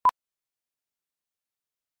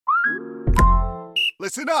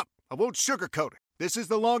Listen up. I won't sugarcoat it. This is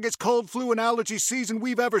the longest cold, flu, and allergy season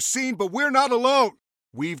we've ever seen, but we're not alone.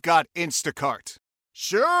 We've got Instacart.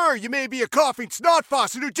 Sure, you may be a coughing snot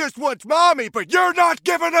faucet who just wants mommy, but you're not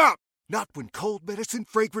giving up. Not when cold medicine,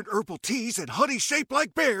 fragrant herbal teas, and honey shaped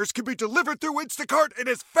like bears can be delivered through Instacart in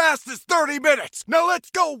as fast as 30 minutes. Now let's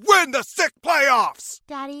go win the sick playoffs.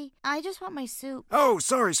 Daddy, I just want my soup. Oh,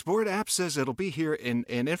 sorry, Sport. App says it'll be here in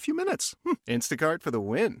a few minutes. Instacart for the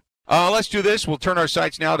win. Let's do this. We'll turn our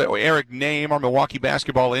sights now to Eric Name, our Milwaukee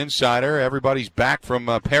basketball insider. Everybody's back from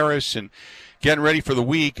Paris and getting ready for the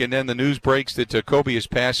week, and then the news breaks that Kobe has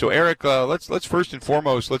passed. So, Eric, let's first and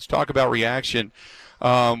foremost, let's talk about reaction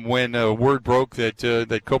when word broke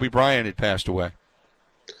that Kobe Bryant had passed away.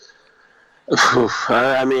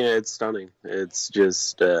 I mean, it's stunning. It's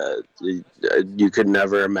just you could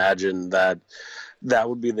never imagine that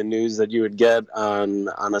would be the news that you would get on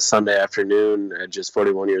a Sunday afternoon at just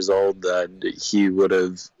 41 years old, that he would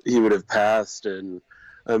have passed. And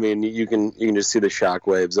I mean, you can just see the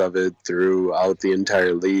shockwaves of it throughout the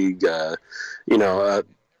entire league. A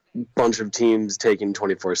bunch of teams taking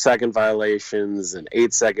 24-second violations and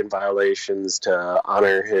 8-second violations to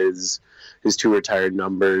honor his two retired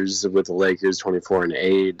numbers with the Lakers, 24 and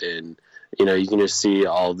 8. And you can just see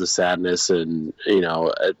all of the sadness, and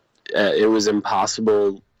it was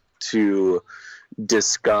impossible to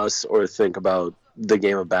discuss or think about the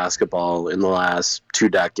game of basketball in the last 2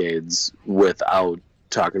 decades without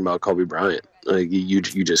talking about Kobe Bryant. Like, you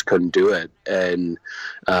just couldn't do it. And,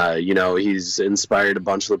 he's inspired a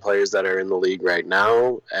bunch of the players that are in the league right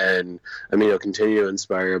now. And, I mean, he'll continue to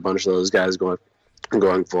inspire a bunch of those guys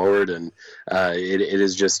going forward, and it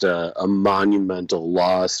is just a monumental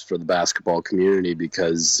loss for the basketball community,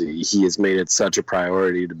 because he has made it such a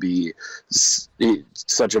priority to be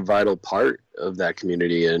such a vital part of that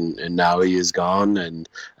community, and now he is gone, and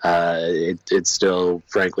it's still,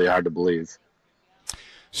 frankly, hard to believe.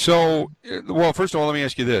 So, well, first of all, let me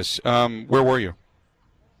ask you this. Where were you?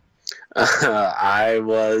 I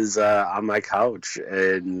was on my couch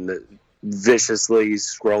and viciously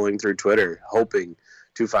scrolling through Twitter, hoping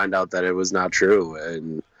to find out that it was not true.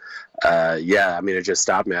 And I mean, it just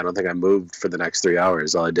stopped me. I don't think I moved for the next 3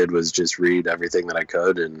 hours. All I did was just read everything that I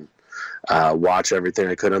could and watch everything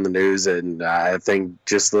I could on the news. And I think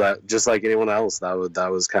just like anyone else, that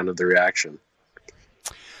was kind of the reaction.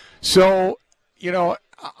 So,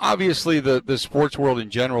 obviously the sports world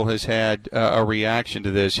in general has had a reaction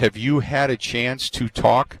to this. Have you had a chance to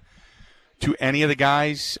talk to any of the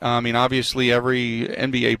guys? I mean, obviously every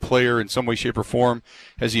NBA player in some way, shape, or form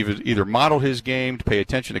has either modeled his game to pay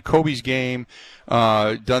attention to Kobe's game,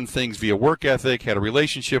 done things via work ethic, had a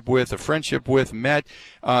relationship with, a friendship with, met.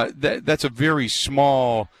 That's a very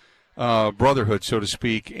small brotherhood, so to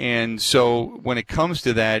speak. And so when it comes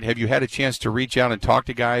to that, have you had a chance to reach out and talk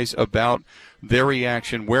to guys about their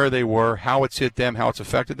reaction, where they were, how it's hit them, how it's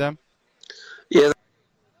affected them? Yeah.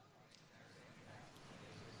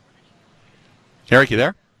 Eric, you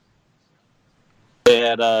there? They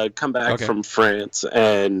had come back from France,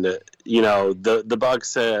 and the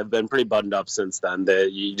Bucks have been pretty buttoned up since then.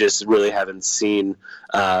 You just really haven't seen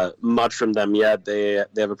much from them yet. They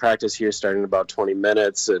have a practice here starting in about 20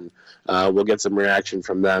 minutes, and we'll get some reaction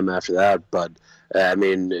from them after that. But I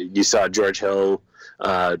mean, you saw George Hill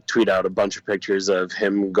tweet out a bunch of pictures of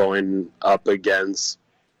him going up against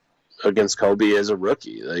Kobe as a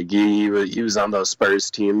rookie. Like, he was on those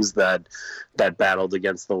Spurs teams that battled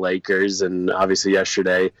against the Lakers, and obviously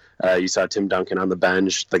yesterday you saw Tim Duncan on the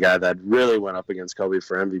bench, the guy that really went up against Kobe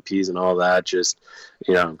for MVPs and all that, just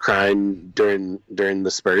crying during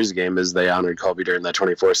the Spurs game as they honored Kobe during that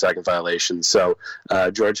 24-second violation. So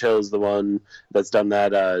George Hill is the one that's done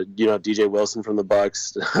that. DJ Wilson from the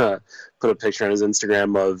Bucks put a picture on his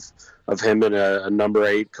Instagram of him in a number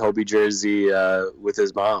 8 Kobe jersey with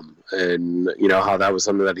his mom, and how that was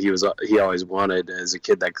something that he always wanted as a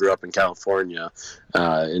kid that grew up in California,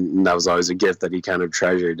 and that was always a gift that he kind of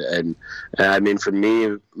treasured. And I mean, for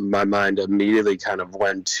me, my mind immediately kind of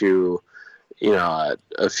went to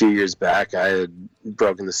a few years back. I had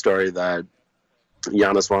broken the story that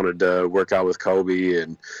Giannis wanted to work out with Kobe,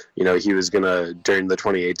 and he was gonna, during the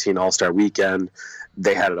 2018 All-Star Weekend,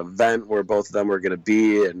 they had an event where both of them were gonna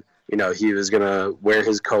be, and he was going to wear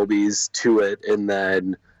his Kobe's to it and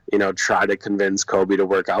then, try to convince Kobe to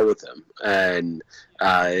work out with him. And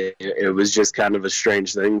it was just kind of a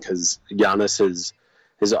strange thing, because Giannis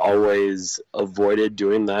has always avoided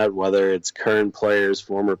doing that, whether it's current players,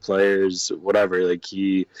 former players, whatever. Like,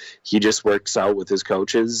 he just works out with his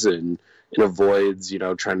coaches and avoids,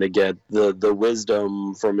 trying to get the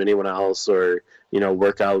wisdom from anyone else, or,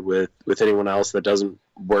 work out with anyone else that doesn't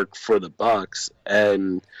work for the Bucks.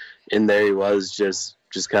 And there he was, just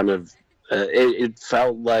kind of. It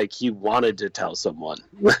felt like he wanted to tell someone.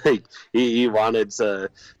 Like he wanted to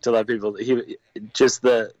let people. He just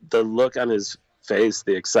the look on his face,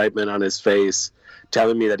 the excitement on his face,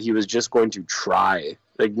 telling me that he was just going to try.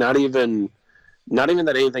 Like not even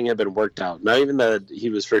that anything had been worked out. Not even that he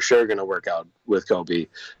was for sure going to work out with Kobe.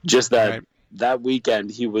 Just that that weekend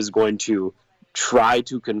he was going to try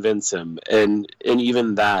to convince him, and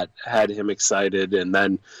even that had him excited. And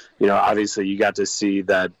then obviously you got to see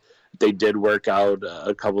that they did work out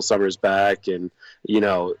a couple summers back, and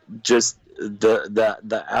just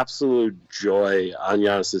the absolute joy on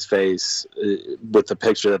Giannis's face with the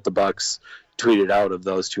picture that the Bucks tweeted out of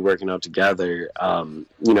those two working out together.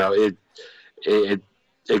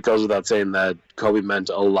 It goes without saying that Kobe meant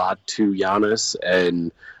a lot to Giannis,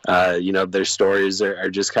 and their stories are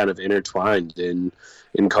just kind of intertwined.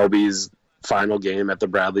 In Kobe's final game at the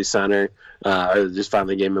Bradley Center, just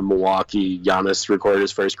final game in Milwaukee, Giannis recorded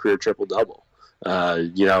his first career triple-double.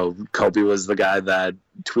 Kobe was the guy that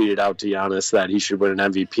tweeted out to Giannis that he should win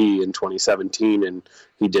an MVP in 2017, and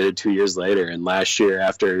he did it 2 years later. And last year,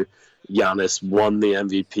 after Giannis won the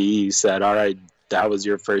MVP, he said, all right, that was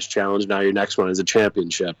your first challenge. Now your next one is a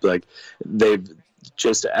championship. Like, they've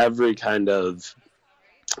just every kind of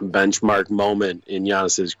benchmark moment in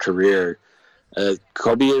Giannis's career,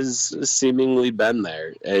 Kobe has seemingly been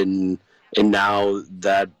there, and now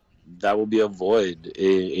that will be a void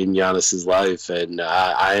in Giannis's life, and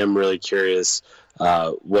I am really curious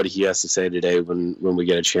what he has to say today when we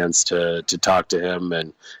get a chance to talk to him.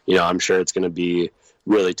 And I'm sure it's going to be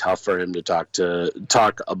really tough for him to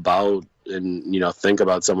talk about and think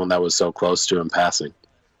about someone that was so close to him passing.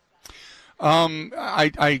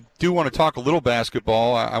 I do want to talk a little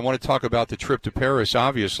basketball. I want to talk about the trip to Paris,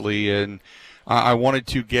 obviously, and I wanted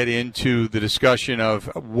to get into the discussion of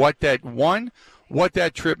what that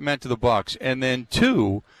trip meant to the Bucks, and then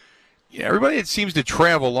two, everybody that seems to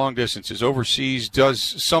travel long distances overseas does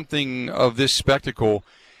something of this spectacle.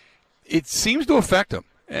 It seems to affect them.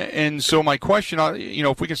 And so my question,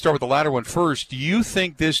 if we can start with the latter one first, do you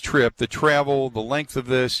think this trip, the travel, the length of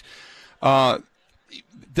this, will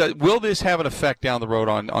this have an effect down the road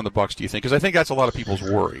on the Bucks, do you think? Because I think that's a lot of people's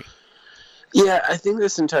worry. Yeah, I think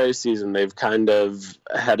this entire season they've kind of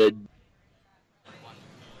had a...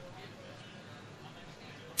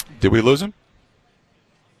 Did we lose him?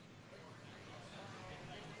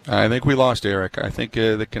 I think we lost Eric. I think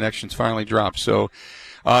the connection's finally dropped. So,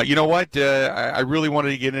 you know what? I really wanted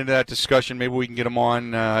to get into that discussion. Maybe we can get him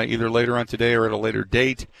on either later on today or at a later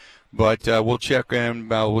date. But we'll check in.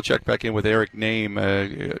 We'll check back in with Eric Name.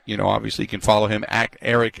 Obviously you can follow him at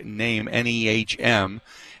Eric Name, NEHM,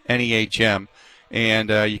 and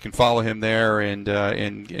you can follow him there and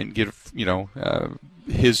get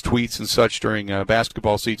his tweets and such during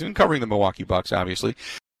basketball season, covering the Milwaukee Bucks, obviously.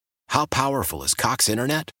 How powerful is Cox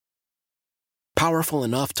Internet? Powerful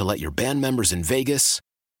enough to let your band members in Vegas,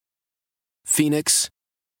 Phoenix,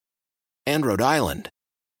 and Rhode Island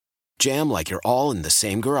jam like you're all in the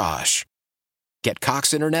same garage. Get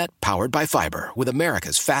Cox Internet powered by fiber with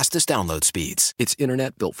America's fastest download speeds. It's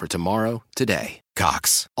internet built for tomorrow, today.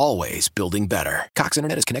 Cox, always building better. Cox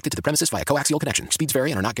Internet is connected to the premises via coaxial connection. Speeds vary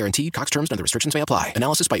and are not guaranteed. Cox terms and other restrictions may apply.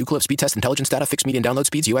 Analysis by Ookla of Speed Test Intelligence data. Fixed median download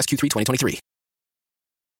speeds. US Q3 2023.